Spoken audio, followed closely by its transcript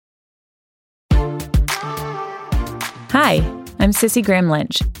Hi, I'm Sissy Graham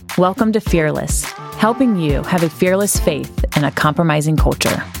Lynch. Welcome to Fearless, helping you have a fearless faith in a compromising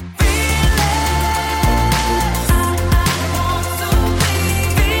culture.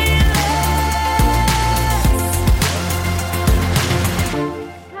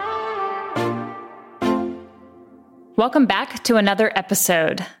 Welcome back to another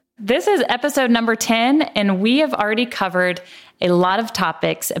episode. This is episode number 10, and we have already covered a lot of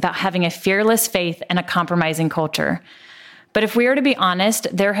topics about having a fearless faith in a compromising culture. But if we are to be honest,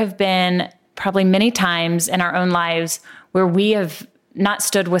 there have been probably many times in our own lives where we have not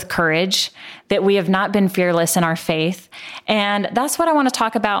stood with courage, that we have not been fearless in our faith. And that's what I want to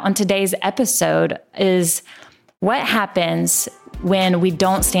talk about on today's episode is what happens when we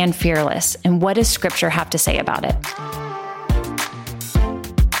don't stand fearless, and what does Scripture have to say about it?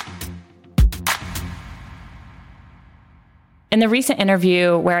 In the recent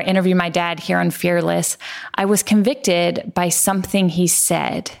interview where I interviewed my dad here on Fearless, I was convicted by something he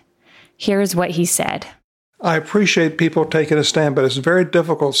said. Here's what he said. I appreciate people taking a stand, but it's very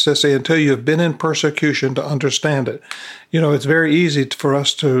difficult, Sissy, until you've been in persecution to understand it. You know, it's very easy for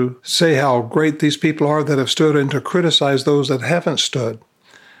us to say how great these people are that have stood and to criticize those that haven't stood.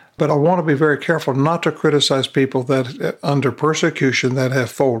 But I want to be very careful not to criticize people that under persecution that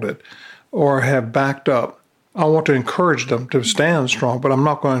have folded or have backed up. I want to encourage them to stand strong, but I'm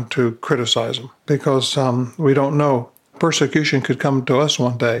not going to criticize them because we don't know. Persecution could come to us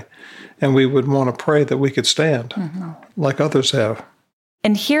one day, and we would want to pray that we could stand like others have.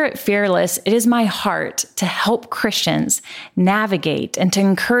 And here at Fearless, it is my heart to help Christians navigate and to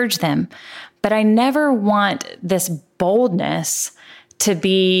encourage them. But I never want this boldness to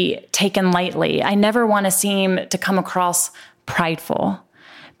be taken lightly. I never want to seem to come across prideful.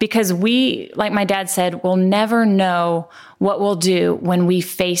 Because we, like my dad said, will never know what we'll do when we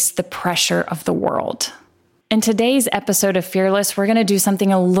face the pressure of the world. In today's episode of Fearless, we're going to do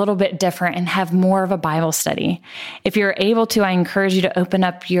something a little bit different and have more of a Bible study. If you're able to, I encourage you to open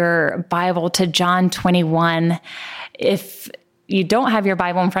up your Bible to John 21. If you don't have your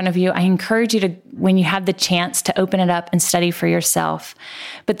Bible in front of you, I encourage you to, when you have the chance, to open it up and study for yourself.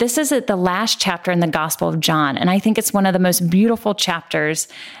 But this is the last chapter in the Gospel of John, and I think it's one of the most beautiful chapters,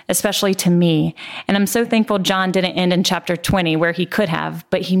 especially to me. And I'm so thankful John didn't end in chapter 20 where he could have,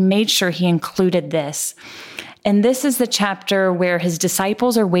 but he made sure he included this. And this is the chapter where his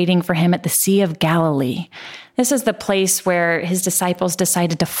disciples are waiting for him at the Sea of Galilee. This is the place where his disciples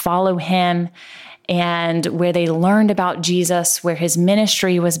decided to follow him and where they learned about Jesus, where his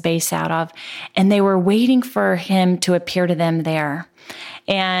ministry was based out of, and they were waiting for him to appear to them there.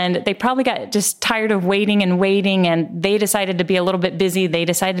 And they probably got just tired of waiting, and they decided to be a little bit busy. They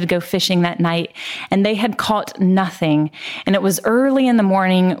decided to go fishing that night, and they had caught nothing. And it was early in the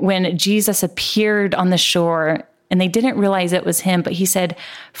morning when Jesus appeared on the shore, and they didn't realize it was him, but he said,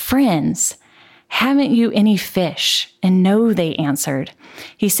 "Friends, haven't you any fish?" And no, they answered.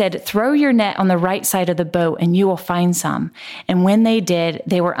 He said, "Throw your net on the right side of the boat and you will find some." And when they did,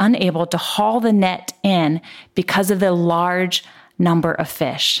 they were unable to haul the net in because of the large number of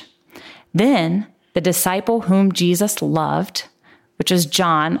fish. Then the disciple whom Jesus loved, which is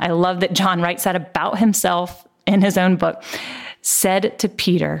John, I love that John writes that about himself in his own book, said to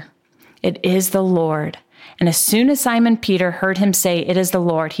Peter, "It is the Lord." And as soon as Simon Peter heard him say, "It is the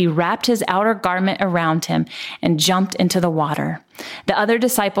Lord," he wrapped his outer garment around him and jumped into the water. The other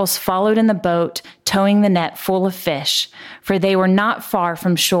disciples followed in the boat, towing the net full of fish, for they were not far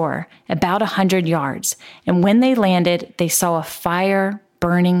from shore, about 100 yards. And when they landed, they saw a fire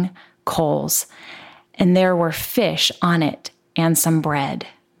burning coals, and there were fish on it and some bread.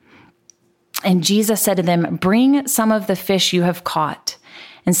 And Jesus said to them, "Bring some of the fish you have caught."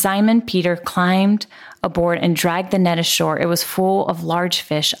 And Simon Peter climbed aboard and dragged the net ashore. It was full of large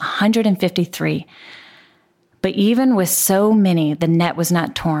fish, 153. But even with so many, the net was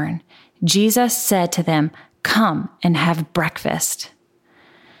not torn. Jesus said to them, "Come and have breakfast."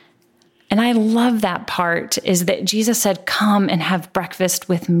 And I love that part, is that Jesus said, "Come and have breakfast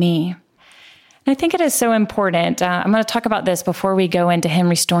with me." And I think it is so important. I'm going to talk about this before we go into him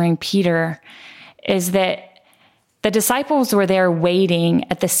restoring Peter, is that the disciples were there waiting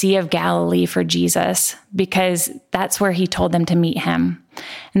at the Sea of Galilee for Jesus because that's where he told them to meet him.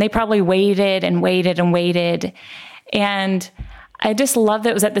 And they probably waited and waited and waited. And I just love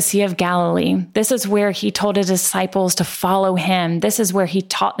that it was at the Sea of Galilee. This is where he told his disciples to follow him. This is where he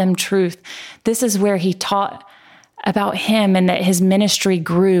taught them truth. This is where he taught about him and that his ministry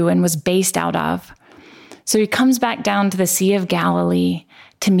grew and was based out of. So he comes back down to the Sea of Galilee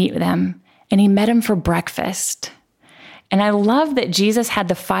to meet them, and he met him for breakfast. And I love that Jesus had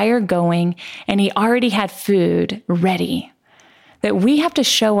the fire going and he already had food ready. That we have to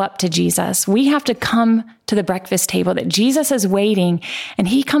show up to Jesus. We have to come to the breakfast table, that Jesus is waiting and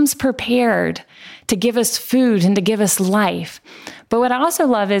he comes prepared to give us food and to give us life. But what I also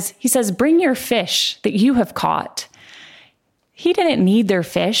love is he says, bring your fish that you have caught. He didn't need their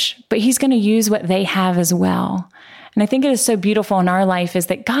fish, but he's going to use what they have as well. And I think it is so beautiful in our life is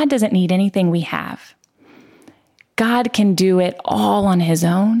that God doesn't need anything we have. God can do it all on his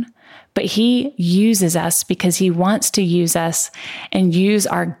own, but he uses us because he wants to use us and use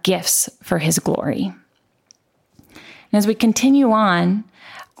our gifts for his glory. And as we continue on,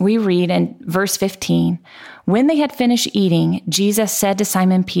 we read in verse 15, when they had finished eating, Jesus said to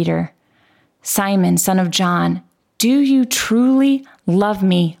Simon Peter, Simon, son of John, do you truly love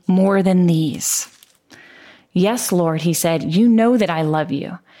me more than these? Yes, Lord, he said, you know that I love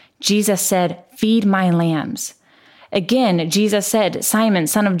you. Jesus said, feed my lambs. Again, Jesus said, Simon,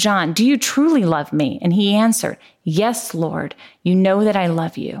 son of John, do you truly love me? And he answered, yes, Lord, you know that I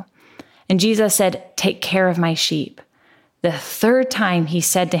love you. And Jesus said, take care of my sheep. The third time he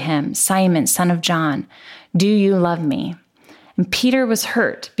said to him, Simon, son of John, do you love me? And Peter was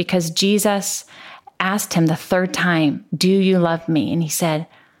hurt because Jesus asked him the third time, do you love me? And he said,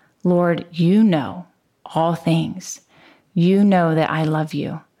 Lord, you know all things. You know that I love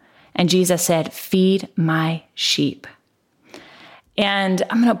you. And Jesus said, feed my sheep. And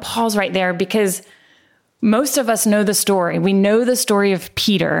I'm going to pause right there because most of us know the story. We know the story of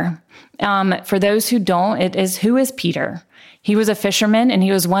Peter. For those who don't, it is, who is Peter? He was a fisherman and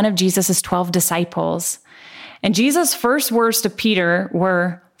he was one of Jesus's 12 disciples. And Jesus' first words to Peter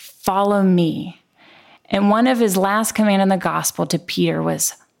were, follow me. And one of his last commands in the gospel to Peter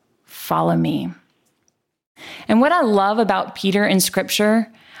was, follow me. And what I love about Peter in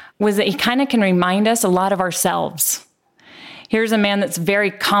scripture was that he kind of can remind us a lot of ourselves. Here's a man that's very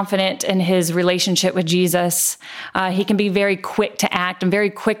confident in his relationship with Jesus. He can be very quick to act and very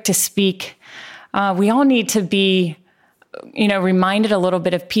quick to speak. We all need to be, reminded a little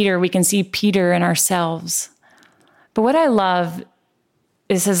bit of Peter. We can see Peter in ourselves. But what I love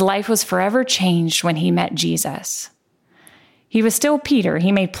is his life was forever changed when he met Jesus. He was still Peter.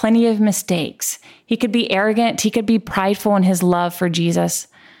 He made plenty of mistakes. He could be arrogant. He could be prideful in his love for Jesus.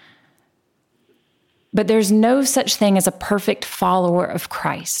 But there's no such thing as a perfect follower of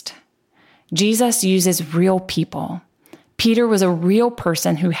Christ. Jesus uses real people. Peter was a real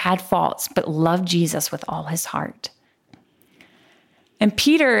person who had faults, but loved Jesus with all his heart. And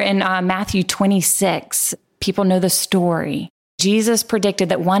Peter in Matthew 26, people know the story. Jesus predicted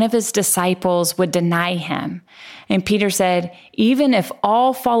that one of his disciples would deny him. And Peter said, even if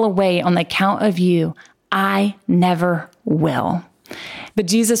all fall away on the account of you, I never will. But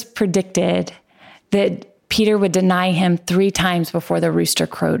Jesus predicted that Peter would deny him 3 times before the rooster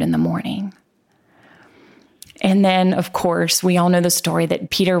crowed in the morning. And then, of course, we all know the story that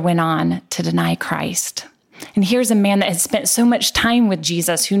Peter went on to deny Christ. And here's a man that had spent so much time with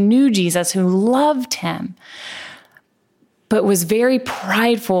Jesus, who knew Jesus, who loved him, but was very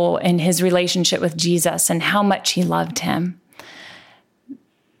prideful in his relationship with Jesus and how much he loved him.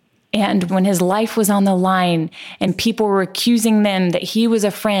 And when his life was on the line and people were accusing them that he was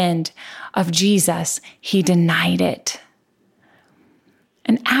a friend of Jesus, he denied it.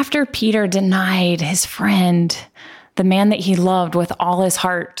 And after Peter denied his friend, the man that he loved with all his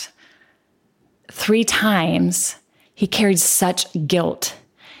heart, 3 times, he carried such guilt.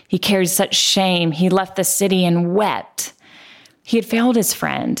 He carried such shame. He left the city and wept. He had failed his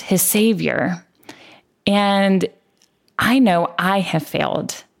friend, his Savior. And I know I have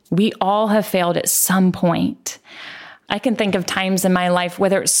failed. We all have failed at some point. I can think of times in my life,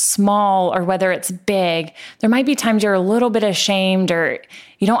 whether it's small or whether it's big, there might be times you're a little bit ashamed or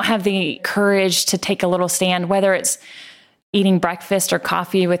you don't have the courage to take a little stand, whether it's eating breakfast or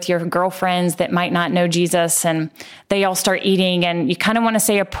coffee with your girlfriends that might not know Jesus and they all start eating and you kind of want to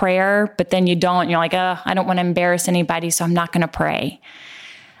say a prayer, but then you don't. You're like, I don't want to embarrass anybody, so I'm not going to pray.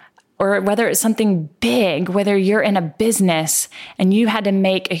 Or whether it's something big, whether you're in a business and you had to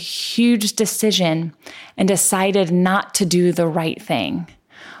make a huge decision and decided not to do the right thing.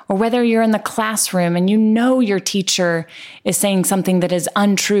 Or whether you're in the classroom and you know your teacher is saying something that is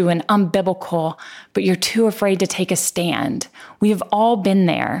untrue and unbiblical, but you're too afraid to take a stand. We've all been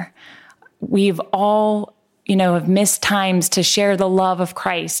there. We've all, have missed times to share the love of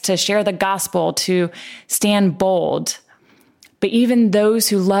Christ, to share the gospel, to stand bold. But even those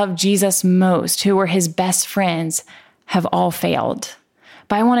who love Jesus most, who were his best friends, have all failed.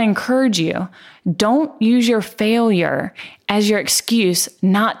 But I want to encourage you, don't use your failure as your excuse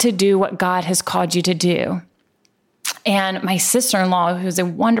not to do what God has called you to do. And my sister-in-law, who's a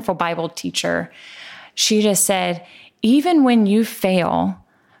wonderful Bible teacher, she just said, even when you fail,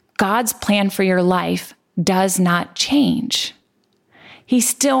 God's plan for your life does not change. He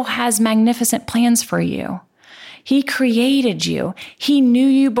still has magnificent plans for you. He created you. He knew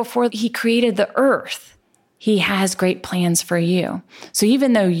you before he created the earth. He has great plans for you. So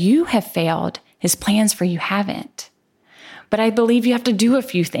even though you have failed, his plans for you haven't. But I believe you have to do a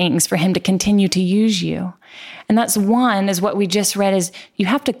few things for him to continue to use you. And that's one, is what we just read, is you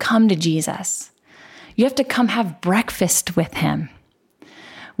have to come to Jesus. You have to come have breakfast with him.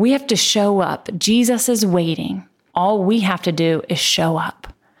 We have to show up. Jesus is waiting. All we have to do is show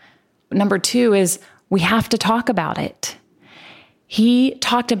up. Number two is we have to talk about it. He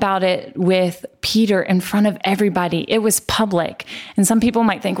talked about it with Peter in front of everybody. It was public. And some people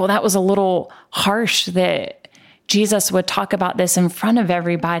might think, well, that was a little harsh that Jesus would talk about this in front of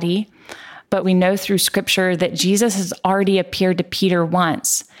everybody. But we know through scripture that Jesus has already appeared to Peter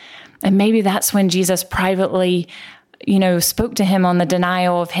once. And maybe that's when Jesus privately, spoke to him on the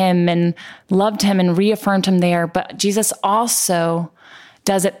denial of him and loved him and reaffirmed him there. But Jesus also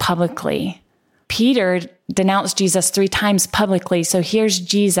does it publicly. Peter denounced Jesus 3 times publicly. So here's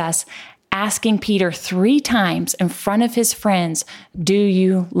Jesus asking Peter 3 times in front of his friends, do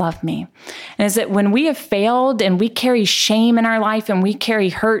you love me? And is that when we have failed and we carry shame in our life and we carry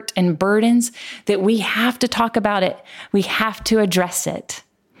hurt and burdens, that we have to talk about it. We have to address it.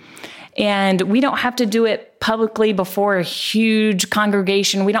 And we don't have to do it publicly before a huge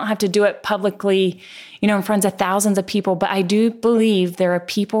congregation. We don't have to do it publicly, in front of thousands of people. But I do believe there are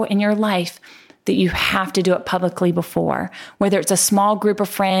people in your life that you have to do it publicly before, whether it's a small group of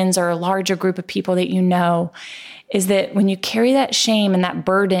friends or a larger group of people that you know, is that when you carry that shame and that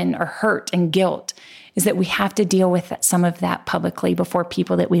burden or hurt and guilt, is that we have to deal with some of that publicly before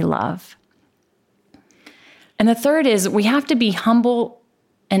people that we love. And the third is we have to be humble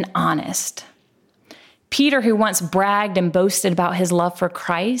and honest. Peter, who once bragged and boasted about his love for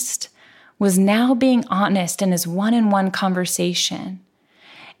Christ, was now being honest in his one-on-one conversation.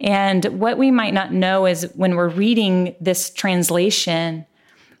 And what we might not know is when we're reading this translation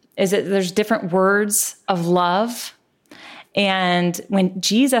is that there's different words of love. And when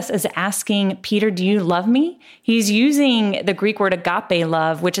Jesus is asking Peter, do you love me? He's using the Greek word agape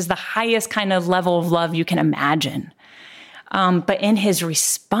love, which is the highest kind of level of love you can imagine. But in his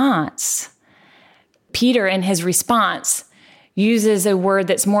response, Peter in his response uses a word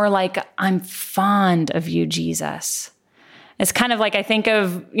that's more like, I'm fond of you, Jesus. It's kind of like, I think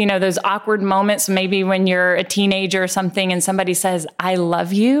of, those awkward moments, maybe when you're a teenager or something and somebody says, I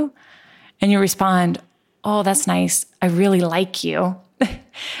love you. And you respond, oh, that's nice. I really like you.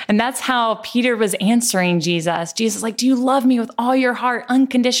 And that's how Peter was answering Jesus. Jesus is like, do you love me with all your heart?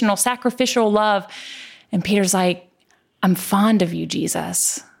 Unconditional, sacrificial love. And Peter's like, I'm fond of you,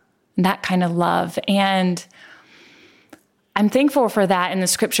 Jesus. And that kind of love. And I'm thankful for that in the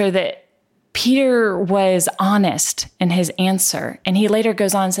scripture that Peter was honest in his answer. And he later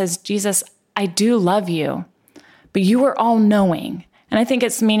goes on and says, Jesus, I do love you, but you were all knowing. And I think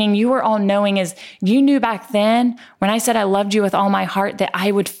it's meaning you were all knowing is you knew back then when I said I loved you with all my heart that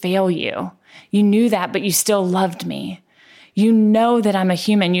I would fail you. You knew that, but you still loved me. You know that I'm a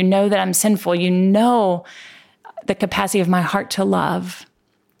human. You know that I'm sinful. You know the capacity of my heart to love.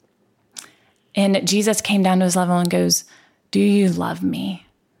 And Jesus came down to his level and goes, do you love me?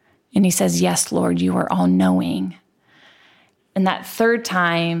 And he says, yes, Lord, you are all knowing. And that third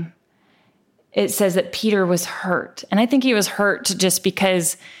time, it says that Peter was hurt. And I think he was hurt just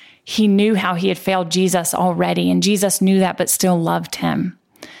because he knew how he had failed Jesus already. And Jesus knew that, but still loved him.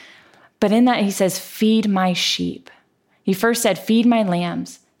 But in that, he says, feed my sheep. He first said, feed my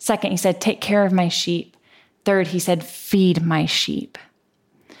lambs. Second, he said, take care of my sheep. Third, he said, feed my sheep.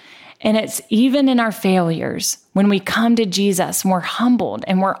 And it's even in our failures, when we come to Jesus, we're humbled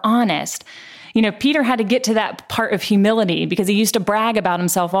and we're honest. Peter had to get to that part of humility because he used to brag about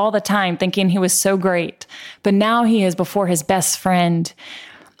himself all the time, thinking he was so great. But now he is before his best friend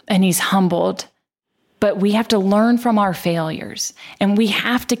and he's humbled. But we have to learn from our failures and we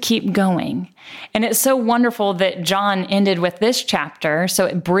have to keep going. And it's so wonderful that John ended with this chapter. So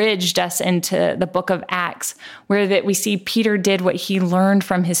it bridged us into the book of Acts, where that we see Peter did what he learned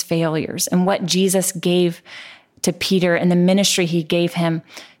from his failures and what Jesus gave to Peter and the ministry he gave him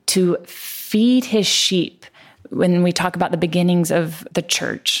to feed his sheep when we talk about the beginnings of the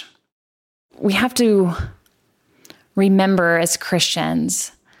church. We have to remember as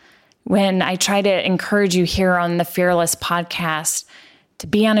Christians, when I try to encourage you here on the Fearless podcast to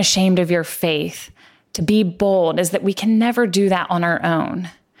be unashamed of your faith, to be bold, is that we can never do that on our own.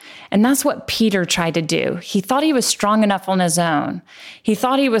 And that's what Peter tried to do. He thought he was strong enough on his own. He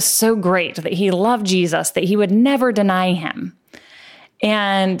thought he was so great, that he loved Jesus, that he would never deny him.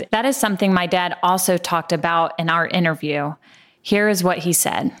 And that is something my dad also talked about in our interview. Here is what he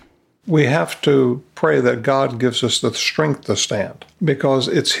said. We have to pray that God gives us the strength to stand, because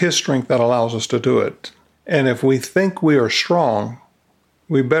it's his strength that allows us to do it. And if we think we are strong,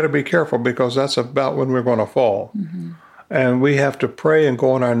 we better be careful, because that's about when we're going to fall. Mm-hmm. And we have to pray and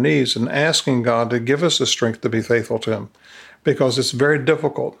go on our knees and asking God to give us the strength to be faithful to him, because it's very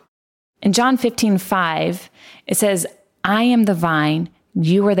difficult. In John 15:5, it says, I am the vine,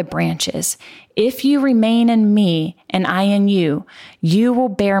 you are the branches. If you remain in me and I in you, you will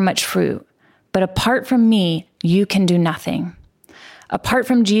bear much fruit. But apart from me, you can do nothing. Apart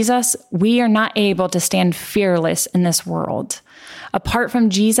from Jesus, we are not able to stand fearless in this world. Apart from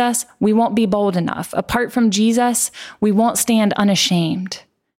Jesus, we won't be bold enough. Apart from Jesus, we won't stand unashamed.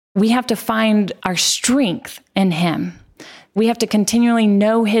 We have to find our strength in him. We have to continually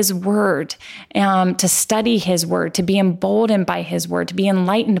know his word, to study his word, to be emboldened by his word, to be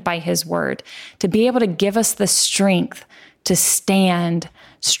enlightened by his word, to be able to give us the strength to stand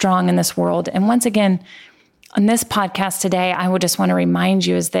strong in this world. And once again, on this podcast today, I would just want to remind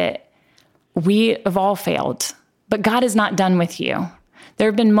you is that we have all failed, but God is not done with you. There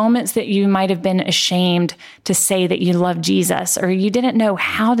have been moments that you might have been ashamed to say that you love Jesus, or you didn't know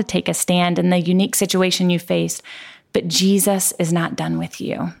how to take a stand in the unique situation you faced. But Jesus is not done with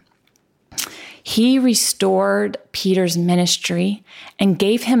you. He restored Peter's ministry and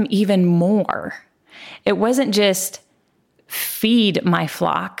gave him even more. It wasn't just feed my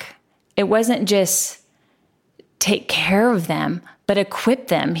flock. It wasn't just take care of them, but equip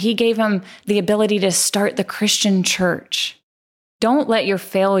them. He gave him the ability to start the Christian church. Don't let your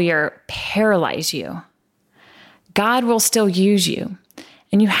failure paralyze you. God will still use you,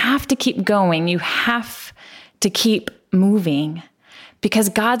 and you have to keep going. You have to keep moving, because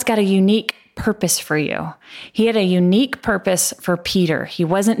God's got a unique purpose for you. He had a unique purpose for Peter. He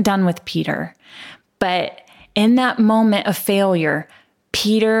wasn't done with Peter. But in that moment of failure,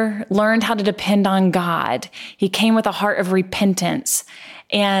 Peter learned how to depend on God. He came with a heart of repentance,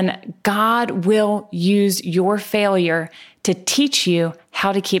 and God will use your failure to teach you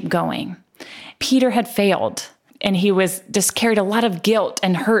how to keep going. Peter had failed, and he was just carried a lot of guilt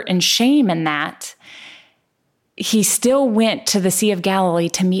and hurt and shame in that. He still went to the Sea of Galilee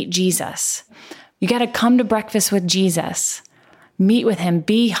to meet Jesus. You got to come to breakfast with Jesus, meet with him,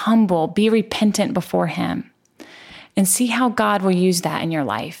 be humble, be repentant before him, and see how God will use that in your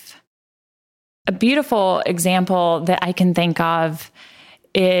life. A beautiful example that I can think of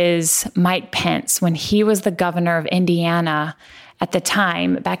is Mike Pence. When he was the governor of Indiana at the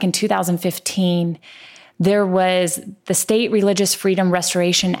time, back in 2015, there was the State Religious Freedom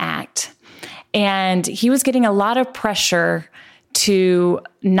Restoration Act. And he was getting a lot of pressure to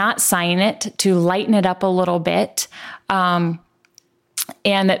not sign it, to lighten it up a little bit. And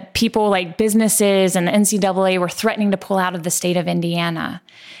that people like businesses and the NCAA were threatening to pull out of the state of Indiana.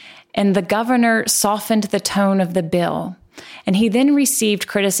 And the governor softened the tone of the bill. And he then received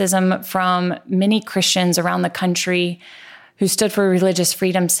criticism from many Christians around the country who stood for religious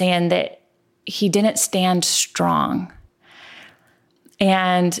freedom, saying that he didn't stand strong.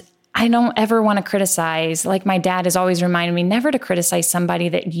 And I don't ever want to criticize, like my dad has always reminded me, never to criticize somebody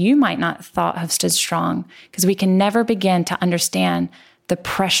that you might not thought have stood strong, because we can never begin to understand the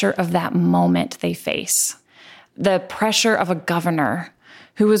pressure of that moment they face. The pressure of a governor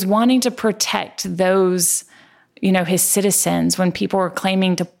who was wanting to protect those, his citizens when people were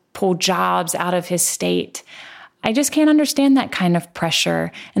claiming to pull jobs out of his state. I just can't understand that kind of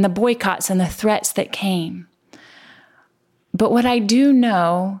pressure and the boycotts and the threats that came. But what I do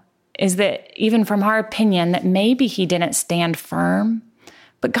know is that even from our opinion, that maybe he didn't stand firm,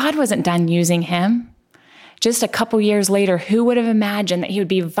 but God wasn't done using him. Just a couple years later, who would have imagined that he would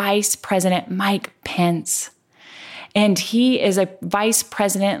be Vice President Mike Pence? And he is a vice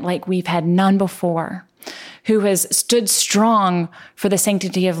president like we've had none before, who has stood strong for the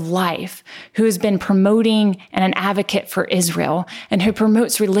sanctity of life, who has been promoting and an advocate for Israel, and who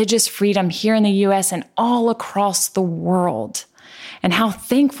promotes religious freedom here in the U.S. and all across the world. And how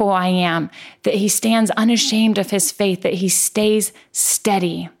thankful I am that he stands unashamed of his faith, that he stays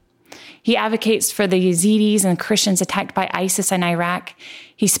steady. He advocates for the Yazidis and Christians attacked by ISIS in Iraq.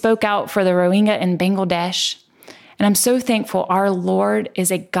 He spoke out for the Rohingya in Bangladesh. And I'm so thankful our Lord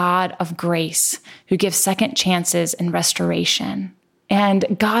is a God of grace who gives second chances and restoration.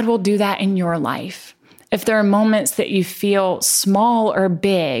 And God will do that in your life. If there are moments that you feel small or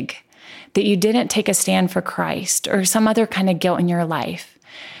big, that you didn't take a stand for Christ or some other kind of guilt in your life,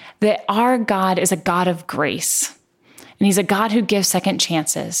 that our God is a God of grace, and He's a God who gives second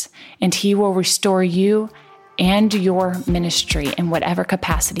chances, and He will restore you and your ministry in whatever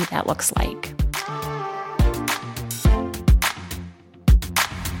capacity that looks like.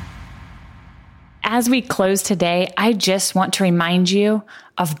 As we close today, I just want to remind you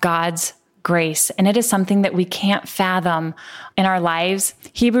of God's grace, and it is something that we can't fathom in our lives.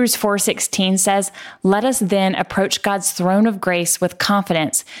 Hebrews 4:16 says, "Let us then approach God's throne of grace with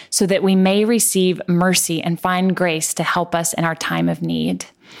confidence so that we may receive mercy and find grace to help us in our time of need."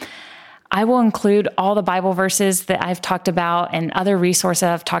 I will include all the Bible verses that I've talked about and other resources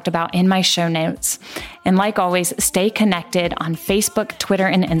I've talked about in my show notes. And like always, stay connected on Facebook, Twitter,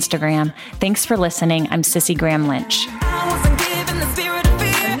 and Instagram. Thanks for listening. I'm Sissy Graham Lynch.